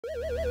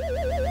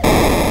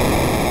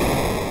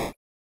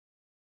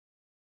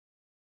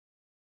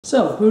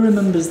So, who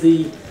remembers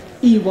the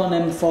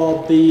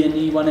E1M4B and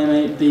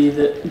E1M8B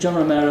that John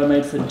Romero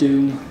made for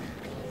Doom?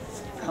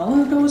 How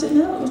long ago was it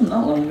now? It wasn't that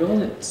long ago,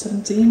 was it?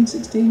 17,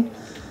 16?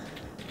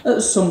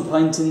 At some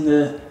point in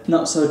the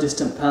not so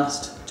distant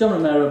past, John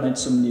Romero made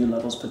some new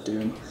levels for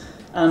Doom,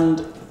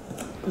 and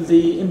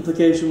the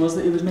implication was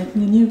that he was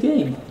making a new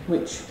game,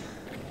 which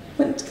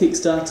went to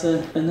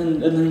Kickstarter and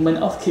then went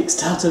off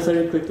Kickstarter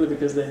very quickly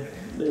because they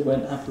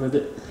weren't happy with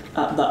it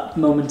at that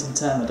moment in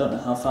time. I don't know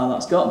how far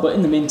that's got, but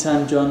in the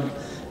meantime John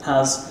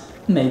has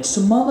made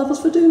some more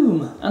levels for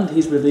Doom, and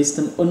he's released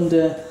them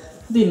under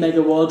the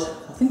Megawad.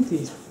 I think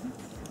it's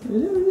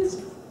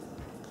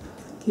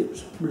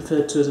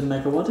referred to as a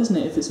Megawad, isn't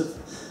it? If it's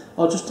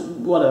or just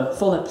whatever,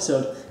 full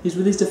episode. He's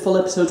released a full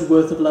episode's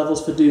worth of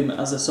levels for Doom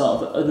as a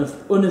sort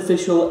of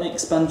unofficial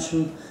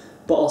expansion,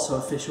 but also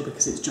official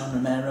because it's John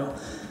Romero.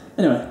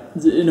 Anyway,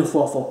 enough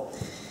waffle.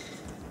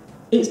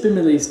 It's been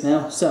released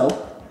now,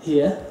 so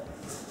here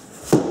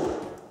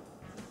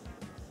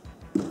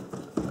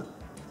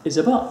is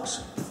a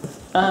box.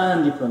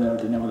 And you probably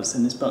already know what's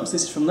in this box.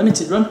 This is from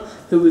Limited Run,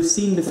 who we've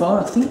seen before.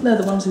 I think they're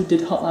the ones who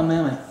did Hotline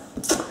Miami,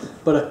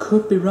 but I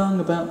could be wrong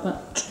about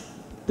that.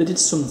 They did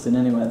something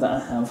anyway that I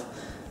have.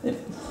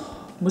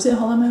 Was it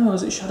Hotline Miami or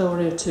was it Shadow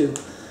Warrior 2?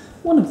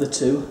 One of the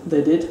two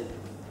they did.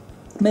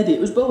 Maybe it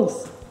was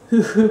both.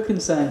 Who can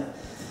say?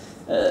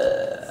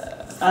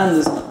 And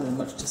there's not really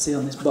much to see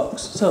on this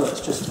box, so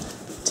let's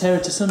just tear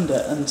it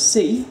asunder and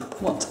see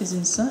what is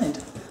inside.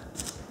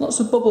 Lots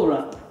of bubble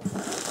wrap.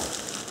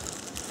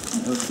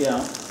 There we go.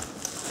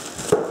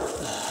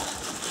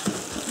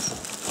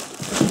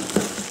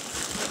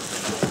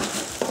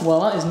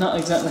 Well, that is not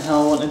exactly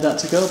how I wanted that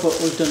to go, but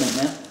we've done it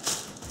now.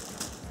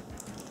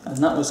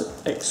 And that was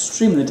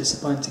extremely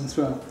disappointing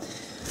throw.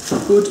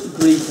 Good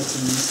grief,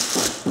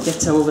 Buttons.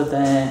 Get over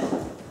there.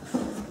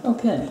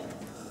 Okay.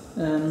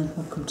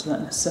 We'll come to that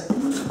in a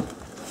second.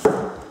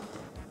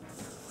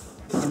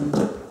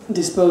 And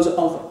dispose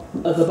of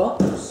the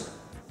box.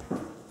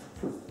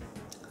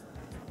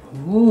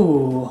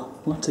 Ooh,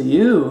 what are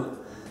you?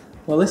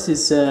 Well, this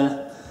is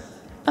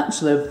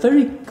actually a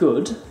very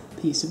good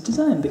piece of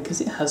design because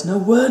it has no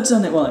words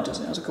on it. Well, it does.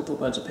 It has a couple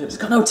of words up here, but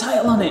it's got no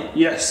title on it.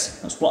 Yes,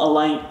 that's what I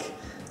like.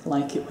 I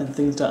like it when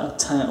things don't have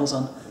titles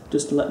on.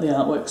 Just let the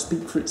artwork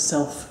speak for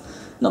itself.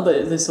 Not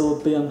that this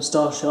will be on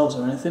store shelves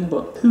or anything,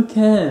 but who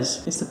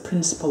cares? It's the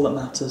principle that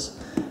matters.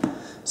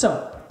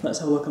 So, let's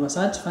have a look on the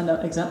side to find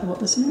out exactly what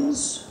this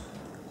is.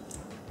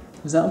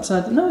 Is that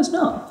upside down? No, it's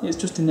not. It's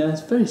just in a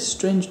very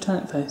strange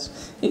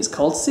typeface. It's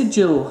called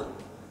SIGIL,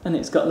 and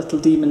it's got little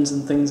demons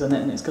and things on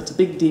it, and it's got a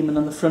big demon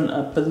on the front.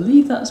 I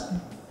believe that's...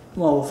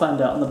 well, we'll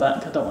find out on the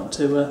back. I don't want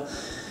to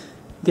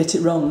get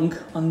it wrong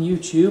on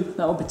YouTube.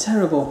 That would be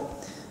terrible.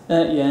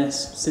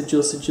 Yes,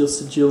 SIGIL, SIGIL,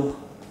 SIGIL.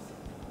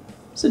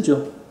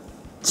 SIGIL.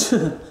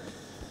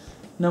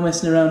 No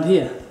messing around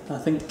here. I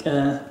think,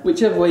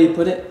 whichever way you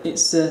put it,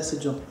 it's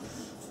SIGIL.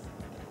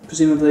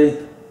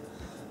 Presumably,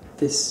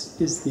 this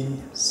is the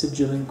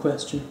SIGIL in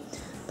question.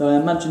 Though I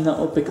imagine that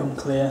will become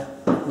clear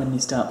when you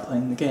start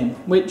playing the game,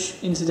 which,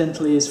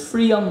 incidentally, is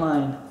free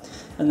online.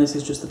 And this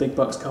is just the big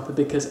box copy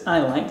because I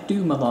like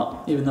Doom a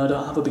lot, even though I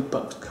don't have a big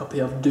box copy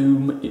of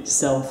Doom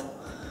itself.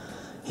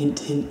 Hint,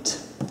 hint.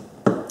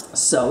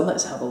 So,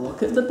 let's have a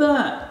look at the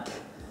back.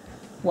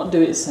 What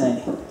do it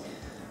say?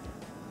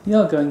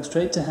 You're going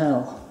straight to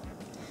hell.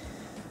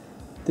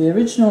 The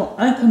original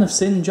icon of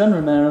sin, John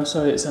Romero,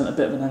 sorry it's on a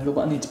bit of an angle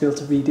but I need to be able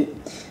to read it,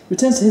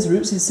 returns to his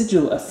roots in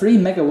SIGIL, a free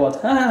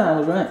megawad, I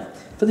was right,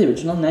 for the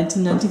original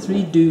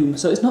 1993 Doom.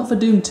 So it's not for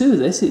Doom 2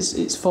 this,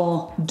 it's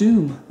for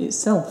Doom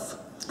itself.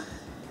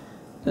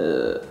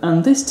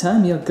 And this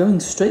time you're going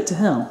straight to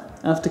hell.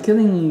 After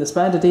killing the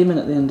spider demon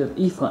at the end of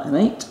E4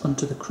 M8,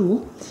 Unto the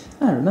Cruel,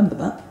 I remember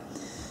that,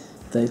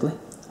 vaguely.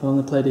 I've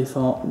only played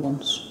E4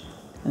 once,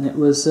 and it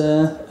was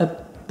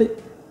a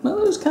bit, well,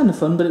 it was kind of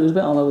fun, but it was a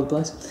bit all over the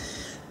place.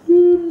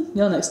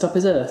 Your next stop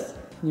is Earth.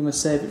 You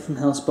must save it from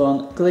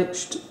Hellspawn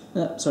glitched...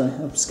 sorry,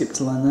 I've skipped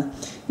a line there.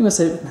 You must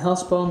save it from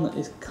Hellspawn that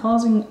is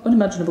causing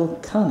unimaginable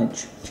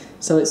carnage.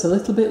 So it's a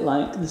little bit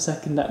like the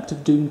second act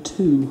of Doom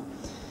 2,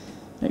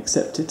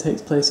 except it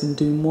takes place in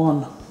Doom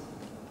 1.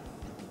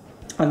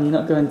 And you're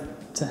not going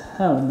to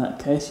hell in that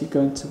case, you're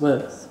going to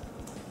Earth.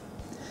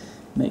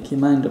 Make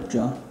your mind up,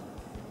 John.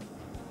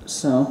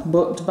 So,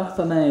 but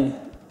Baphomet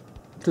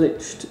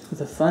glitched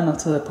the final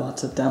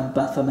teleporter, damn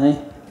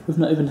Baphomet. We've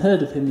not even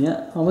heard of him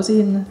yet. Or was he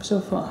in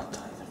episode 4? I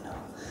don't even know.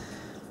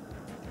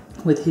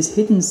 With his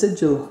hidden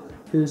sigil,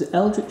 whose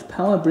eldritch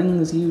power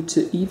brings you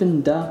to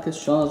even darker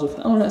shores of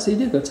hell. Oh, right, so you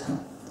do go to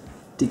hell.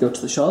 Did you go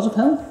to the shores of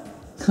hell?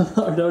 I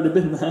thought I'd already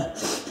been there.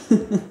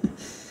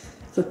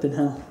 Flipping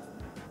hell.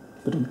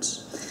 But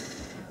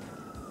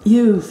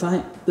you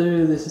fight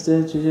through this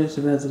blah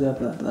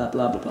blah blah blah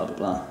blah blah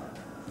blah.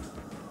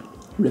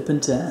 Rip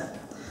and tear.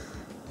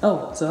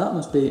 Oh, so that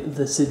must be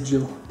the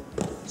sigil.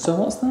 So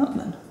what's that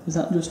then? Is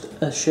that just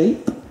a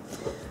shape?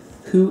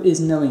 Who is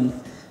knowing?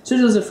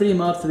 Sigil is a free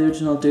mod for the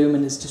original Doom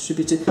and is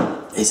distributed...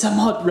 It's a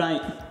mod,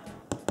 right.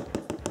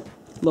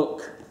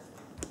 Look.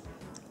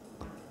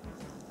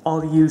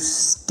 all you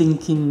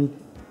stinking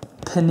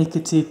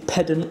pernickety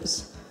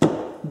pedants,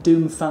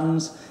 Doom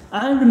fans.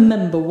 I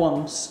remember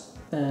once,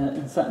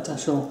 in fact I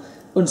shall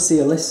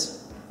unseal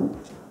this.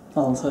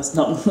 Oh, let's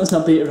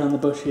not beat around the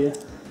bush here.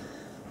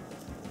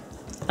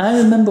 I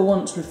remember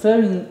once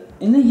referring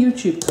in a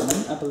YouTube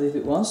comment, I believe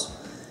it was,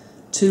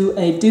 to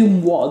a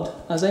Doom WOD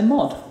as a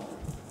mod.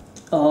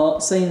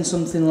 Or saying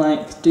something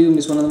like Doom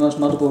is one of the most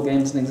moddable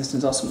games in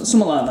existence, or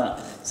something like that.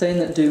 Saying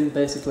that Doom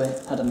basically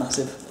had a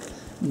massive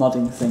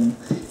modding thing.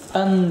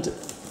 And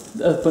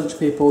a bunch of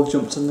people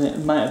jumped on it.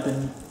 It might have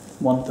been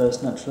one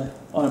person actually,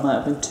 or it might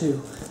have been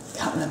two.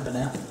 Can't remember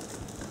now.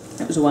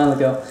 It was a while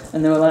ago.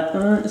 And they were like,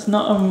 it's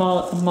not a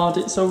mod,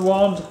 it's a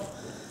WOD.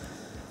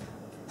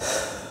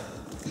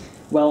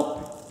 Well,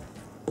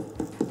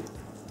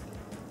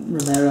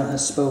 Romero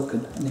has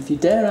spoken. And if you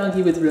dare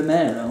argue with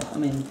Romero, I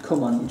mean,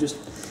 come on, you're just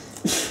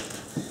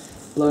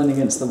blowing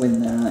against the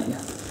wind there, aren't you?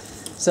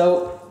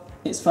 So,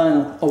 it's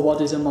final. A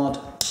WOD is a mod.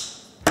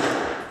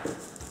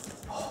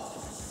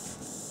 Oh,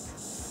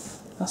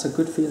 that's a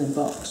good feeling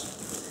box.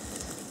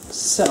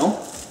 So,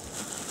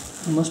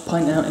 I must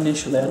point out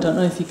initially, I don't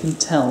know if you can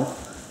tell,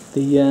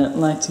 the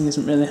lighting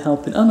isn't really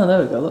helping. Oh no,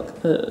 there we go,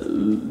 look.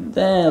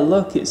 There,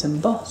 look, it's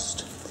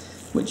embossed,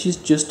 which is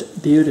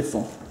just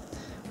beautiful.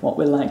 What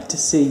we like to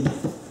see.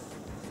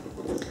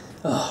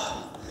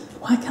 Oh,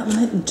 why can't they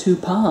make them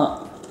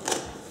two-part?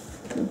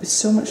 It would be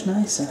so much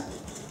nicer.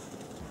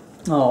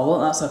 Oh,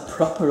 look, that's a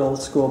proper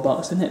old school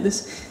box, isn't it?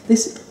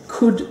 This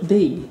could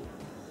be,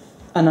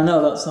 and I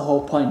know that's the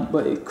whole point,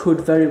 but it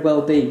could very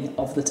well be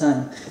of the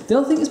time. The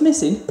only thing that's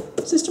missing,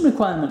 system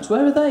requirements.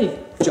 Where are they?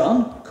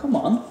 John, come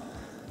on.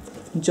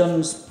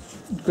 John's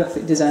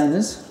graphic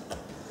designers.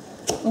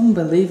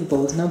 Unbelievable,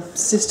 there's no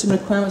system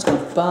requirements, no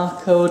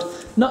barcode,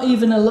 not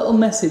even a little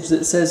message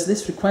that says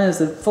this requires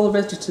the full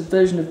registered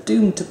version of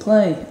Doom to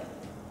play.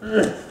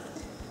 Ugh.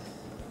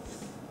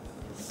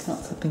 Can't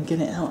flipping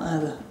get it out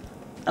either.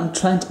 I'm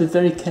trying to be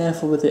very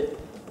careful with it.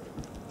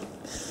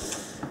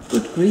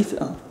 Good grief.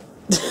 Oh.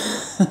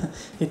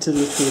 It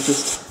literally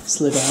just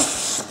slid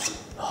out.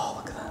 Oh,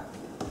 look at that.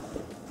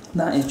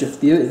 That is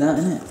just beauty, that,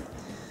 isn't it?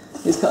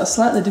 It's got a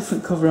slightly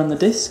different cover on the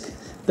disc.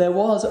 There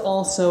was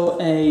also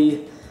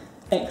a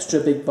extra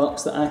big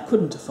box that I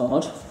couldn't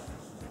afford,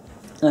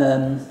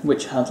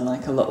 which had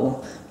like a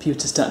little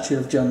pewter statue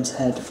of John's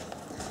head.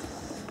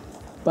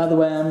 By the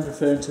way, I'm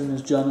referring to him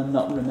as John and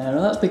not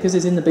Romero. That's because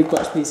he's in the Big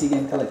Box PC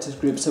Game Collectors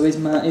group, so he's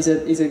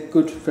a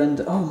good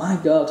friend. Oh my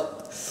god.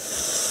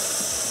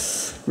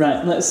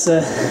 Right, let's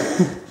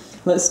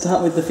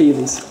start with the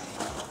feelies.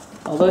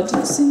 Although it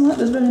doesn't seem like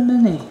there's very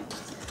many.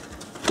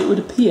 It would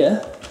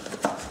appear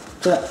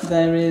that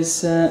there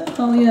is...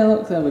 oh yeah,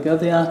 look, there we go.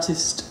 The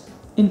artist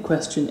in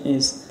question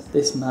is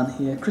this man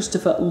here,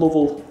 Christopher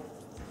Lovell.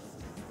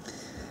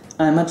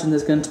 I imagine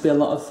there's going to be a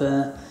lot of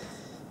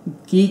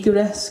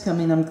Giger-esque. I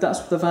mean, that's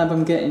the vibe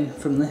I'm getting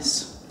from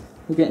this.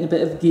 We're getting a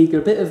bit of Giger,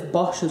 a bit of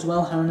Bosch as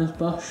well, Harriner's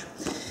Bosch.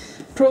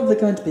 Probably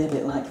going to be a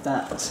bit like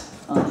that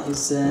on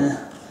his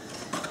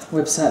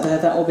website there.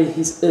 That will be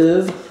his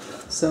oeuvre.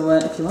 So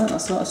if you like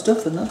that sort of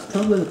stuff, then that's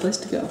probably the place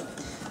to go.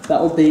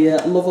 That will be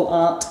Lovell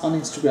Art on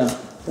Instagram.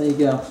 There you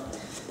go,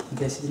 in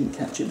case you didn't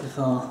catch it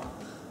before.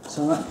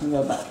 So that can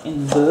go back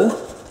in there.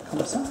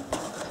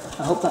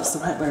 I hope that's the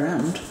right way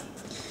around.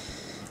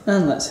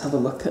 And let's have a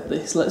look at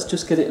this. Let's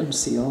just get it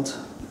unsealed.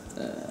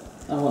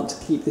 I want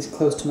to keep this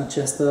close to my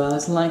chest though,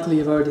 as likely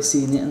you've already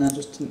seen it and I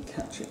just didn't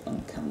catch it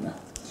on camera.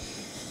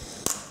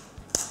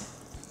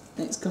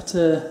 It's got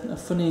a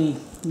funny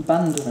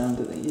band around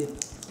it that you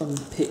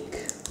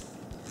unpick,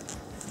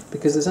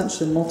 because there's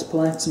actually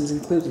multiple items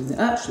included in it.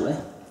 Actually,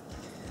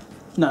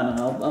 no,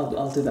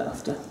 I'll do that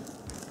after.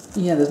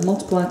 Yeah, there's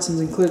multiple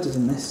items included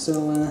in this,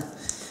 so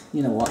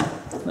you know what,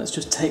 let's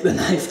just take the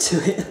knife to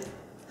it.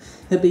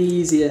 It'll be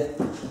easier.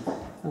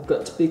 I've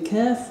got to be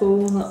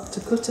careful not to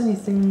cut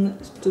anything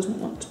that doesn't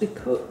want to be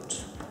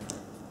cut.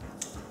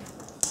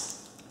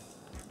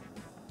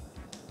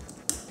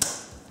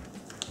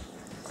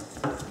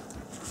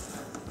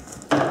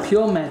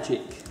 Pure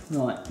magic.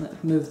 Right,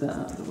 let's move that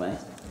out of the way.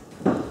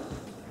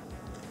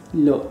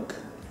 Look.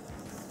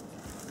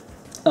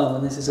 Oh,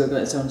 and this has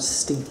got its own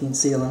stinking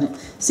seal on it.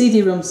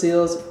 CD-ROM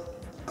seals,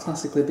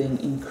 classically being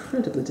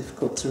incredibly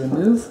difficult to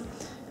remove.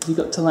 You've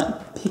got to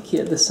like pick it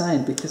at the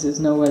side because there's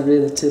no way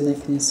really to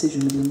make an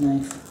incision with your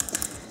knife.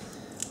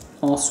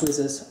 Or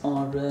Swizzers,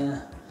 or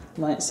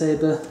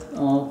lightsaber,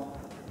 or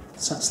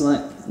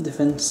satellite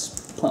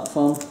defence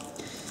platform.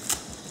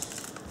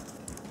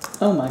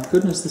 Oh my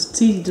goodness, this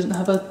CD doesn't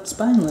have a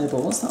spine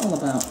label. What's that all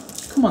about?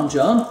 Come on,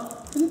 John.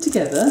 Put it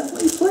together.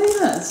 What are you playing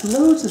at? There's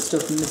loads of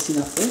stuff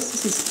missing off this.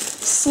 This is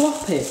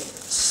sloppy.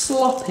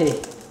 Sloppy.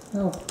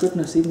 Oh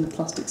goodness, even the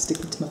plastic's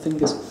sticking to my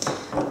fingers.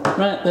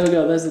 Right, there we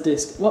go, there's the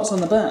disc. What's on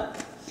the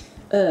back?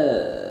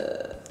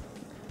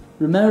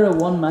 Romero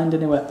 1, mind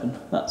any weapon.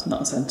 That's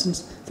not a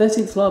sentence.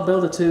 13th floor,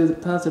 Builder 2, the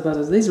Path of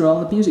Battles. These are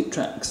all the music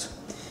tracks.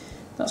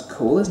 That's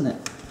cool, isn't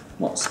it?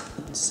 What's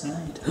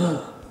inside?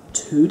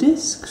 2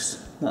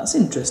 discs? That's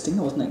interesting,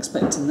 I wasn't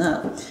expecting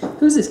that.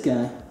 Who's this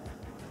guy?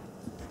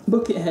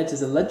 Buckethead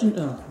is a legend.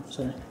 Oh,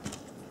 sorry.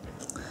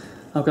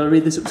 I've got to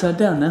read this upside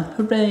down now.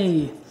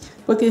 Hooray!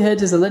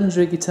 Buckethead is a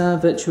legendary guitar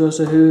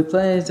virtuoso who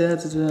played. Sorry, I'm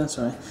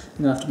going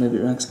to have to move it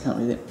around because I can't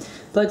read it.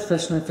 Played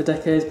professionally for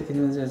decades,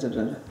 beginning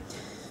with.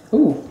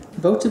 Ooh,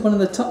 voted one of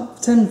the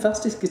top 10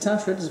 fastest guitar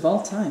shredders of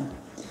all time.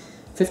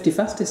 50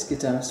 fastest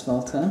guitarists of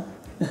all time.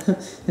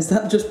 Is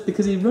that just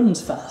because he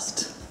runs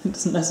fast? It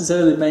doesn't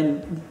necessarily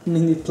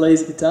mean he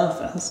plays guitar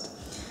fast.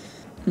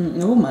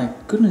 Oh my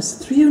goodness,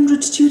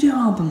 300 studio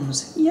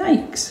albums!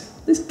 Yikes!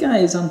 This guy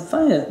is on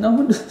fire.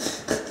 No,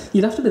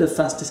 you'd have to be the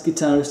fastest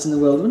guitarist in the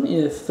world, wouldn't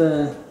you, if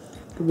you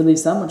could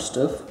release that much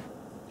stuff?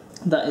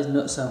 That is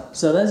nutso.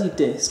 So there's your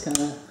disc.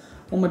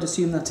 One would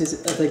assume that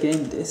is the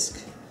game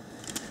disc,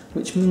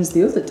 which means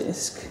the other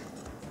disc,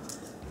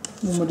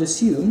 one would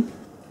assume,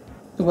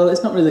 well,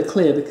 it's not really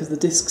clear because the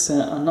discs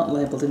are not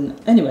labelled in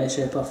any way,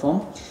 shape or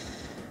form,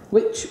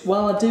 which,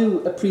 while I do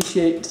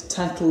appreciate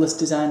titleless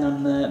design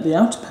on the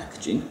outer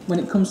packaging, when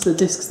it comes to the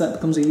discs that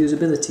becomes a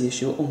usability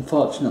issue,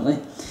 unfortunately.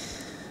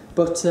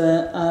 But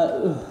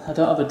I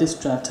don't have a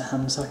disk drive to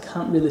hand, so I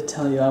can't really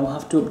tell you. I will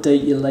have to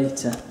update you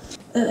later.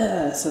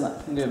 So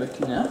that can go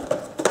back in now,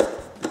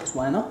 because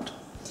why not?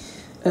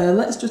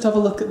 Let's just have a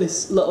look at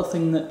this little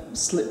thing that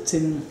slipped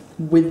in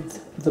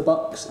with the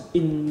box,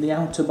 in the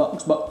outer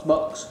box,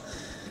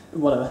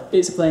 whatever.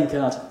 It's a playing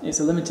card. It's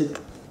a limited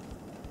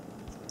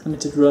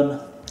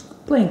run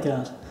playing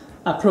card.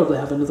 I probably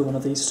have another one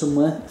of these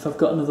somewhere if I've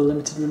got another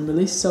limited run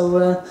release,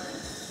 so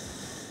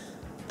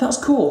that's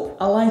cool.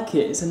 I like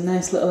it. It's a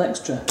nice little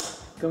extra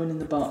going in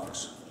the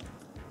box.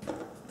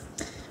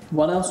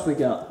 What else we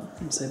got?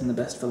 I'm saving the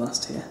best for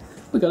last here.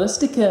 We got a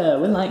sticker.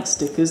 We like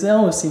stickers. They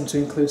always seem to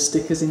include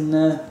stickers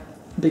in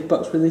big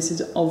box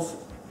releases of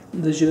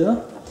the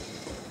genre.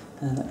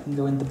 And that can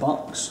go in the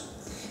box.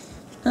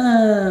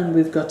 And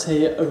we've got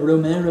a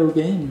Romero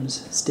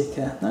Games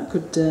sticker. That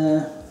could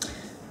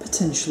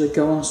potentially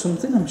go on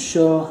something. I'm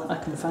sure I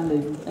can find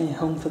a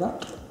home for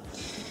that.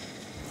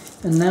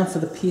 And now for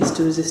the pièce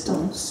de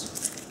résistance.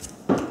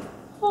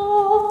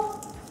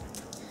 Oh.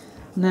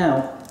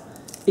 Now,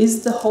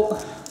 is the whole...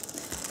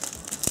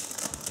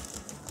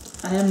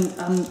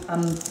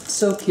 I'm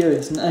so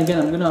curious, and again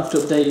I'm going to have to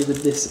update you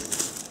with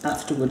this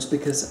afterwards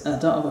because I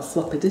don't have a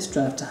floppy disk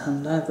drive to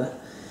hand either.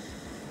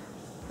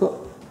 But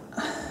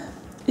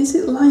is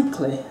it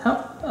likely?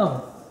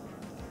 Oh,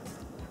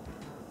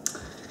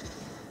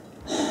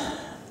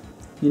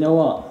 you know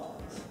what?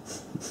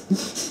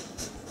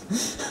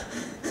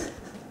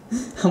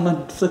 I'm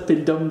a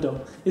flipping dum-dum.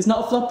 It's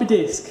not a floppy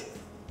disk.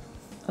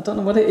 I don't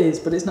know what it is,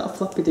 but it's not a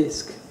floppy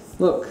disk.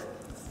 Look,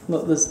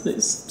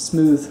 it's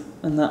smooth,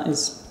 and that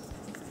is...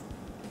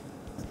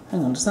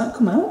 Hang on, does that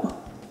come out?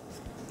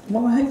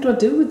 What the heck do I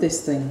do with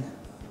this thing?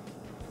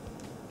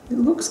 It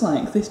looks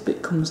like this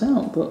bit comes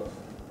out, but...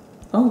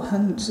 Oh,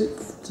 hang on, does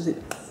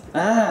it...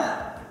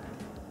 Ah!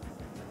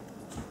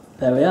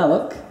 There we are,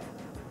 look.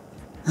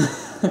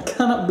 I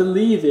cannot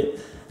believe it.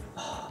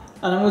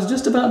 And I was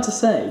just about to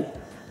say,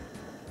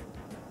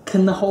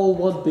 can the whole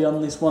WAD be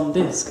on this one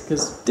disc?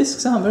 Because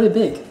discs aren't very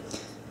big.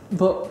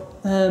 But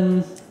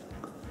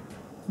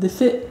they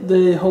fit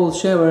the whole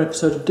shareware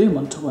episode of Doom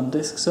onto one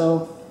disc,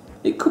 so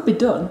it could be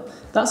done.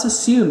 That's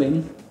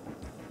assuming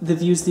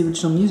they've used the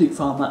original music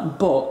format,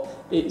 but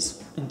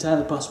it's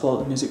entirely possible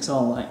that the music's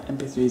all like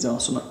MP3s or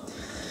something.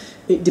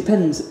 It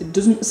depends. It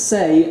doesn't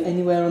say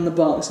anywhere on the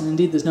box, and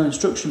indeed there's no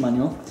instruction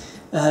manual,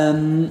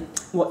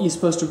 what you're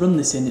supposed to run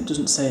this in. It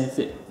doesn't say if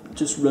it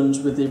just runs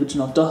with the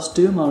original DOS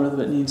Doom, or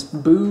whether it needs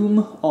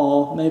Boom,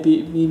 or maybe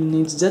it even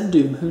needs Z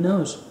Doom, who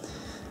knows.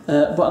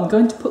 But I'm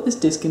going to put this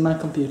disc in my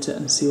computer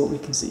and see what we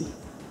can see.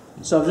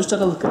 So I've just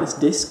had a look at this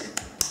disc,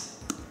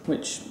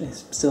 which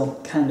is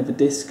still kind of a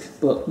disc,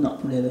 but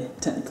not really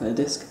technically a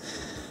disc.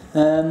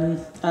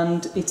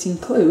 And it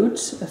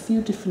includes a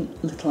few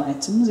different little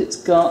items. It's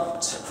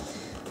got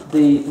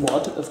the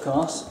WAD, of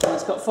course.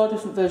 It's got 4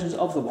 different versions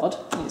of the WAD.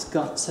 It's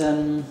got,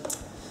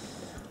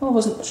 well, I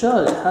wasn't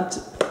sure it had...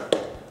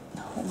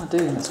 What am I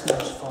doing? It's going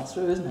to just fall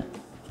through, isn't it?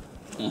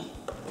 Yeah.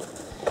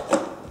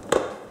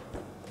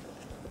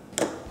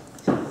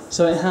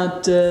 So it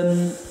had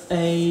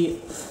a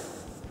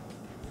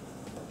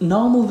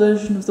normal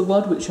version of the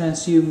WAD, which I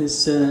assume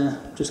is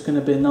just going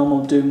to be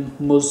normal Doom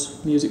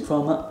Muzz music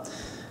format,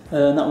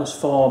 and that was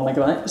 4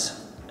 megabytes.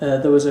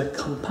 There was a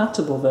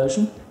compatible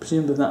version,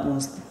 presumably that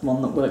one's the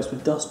one that works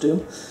with DOS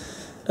Doom.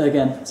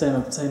 Again,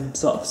 same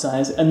sort of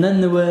size. And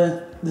then there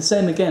were the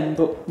same again,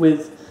 but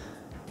with,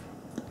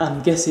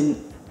 I'm guessing,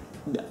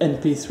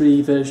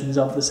 MP3 versions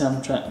of the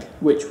soundtrack,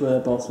 which were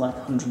both like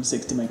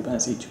 160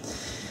 megabytes each.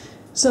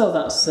 So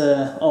that's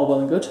all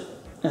well and good.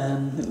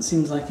 It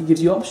seems like it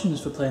gives you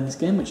options for playing this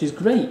game, which is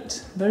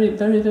great. Very,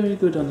 very, very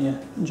good on you,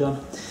 John.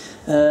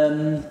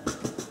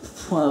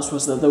 What else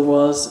was there? There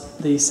was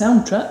the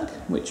soundtrack,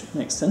 which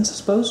makes sense, I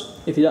suppose,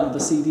 if you don't have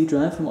a CD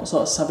drive. And what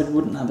sort of savage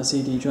wouldn't have a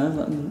CD drive?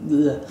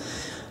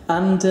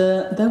 And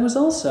there was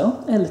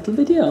also a little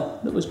video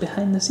that was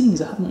behind the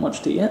scenes. I haven't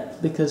watched it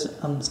yet because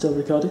I'm still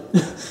recording.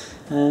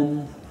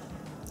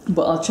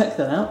 But I'll check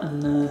that out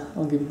and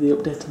I'll give you the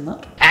update on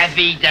that.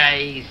 Happy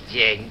days,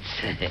 gents.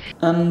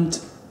 And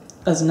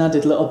as an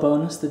added little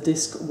bonus, the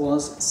disc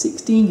was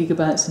 16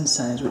 gigabytes in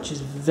size, which is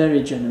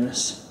very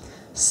generous.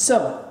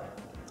 So,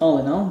 all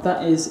in all,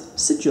 that is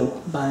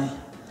Sigil by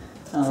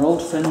our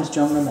old friend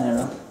John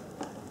Romero.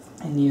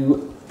 A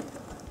new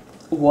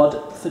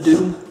WOD for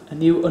Doom, a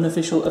new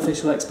unofficial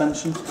official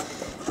expansion,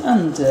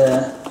 and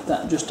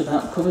that just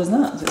about covers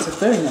that. It's a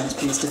very nice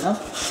piece to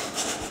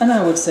have, and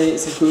I would say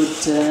it's a good.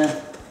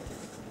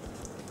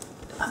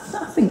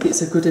 I think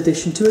it's a good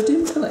addition to a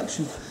Doom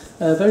collection.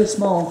 A very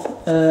small,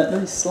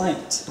 very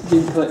slight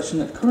Doom collection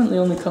that currently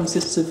only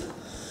consists of,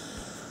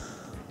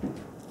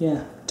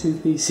 yeah, 2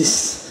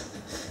 pieces.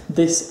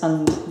 This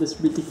and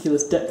this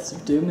ridiculous Depths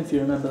of Doom, if you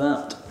remember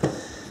that.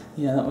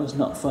 Yeah, that was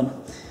not fun.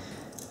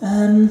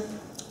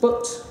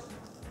 But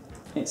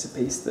it's a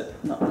piece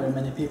that not very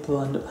many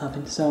people end up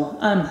having, so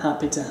I'm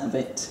happy to have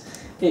it.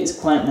 It's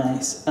quite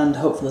nice, and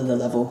hopefully the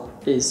level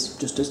is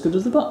just as good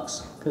as the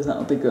box, because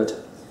that'll be good.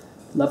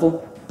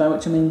 Level, by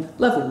which I mean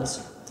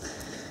levels.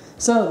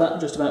 So that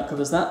just about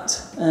covers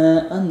that,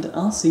 and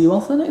I'll see you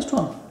all for the next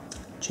one.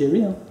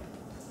 Cheerio.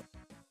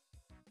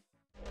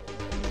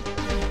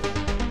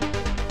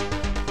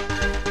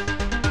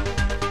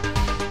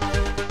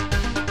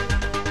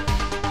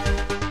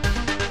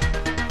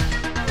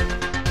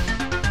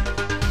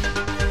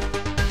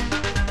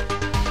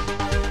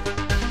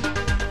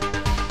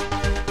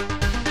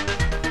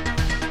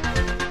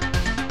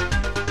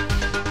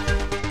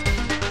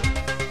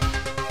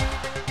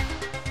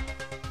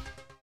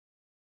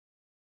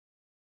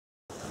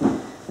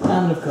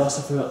 And of course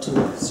I forgot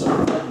to sort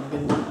of plug them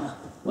again, didn't I?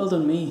 Well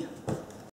done me.